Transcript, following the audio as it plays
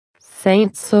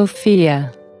Saint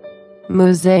Sophia.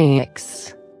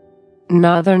 Mosaics.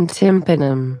 Nothern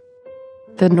Tympanum.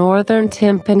 The Northern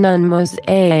Tympanum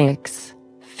mosaics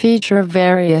feature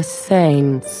various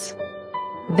saints.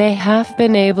 They have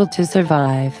been able to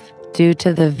survive due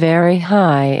to the very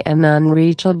high and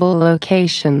unreachable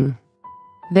location.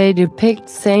 They depict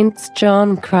Saints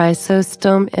John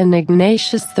Chrysostom and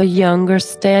Ignatius the Younger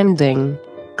standing,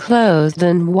 clothed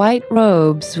in white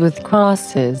robes with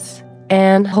crosses,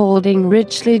 and holding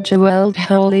richly jeweled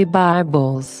holy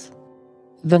Bibles.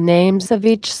 The names of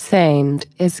each saint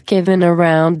is given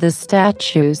around the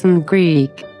statues in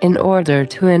Greek in order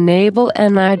to enable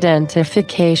an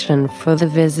identification for the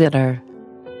visitor.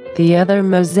 The other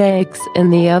mosaics in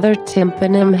the other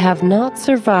tympanum have not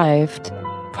survived,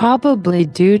 probably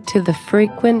due to the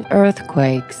frequent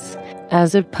earthquakes,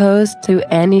 as opposed to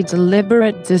any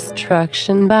deliberate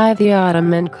destruction by the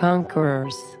Ottoman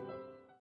conquerors.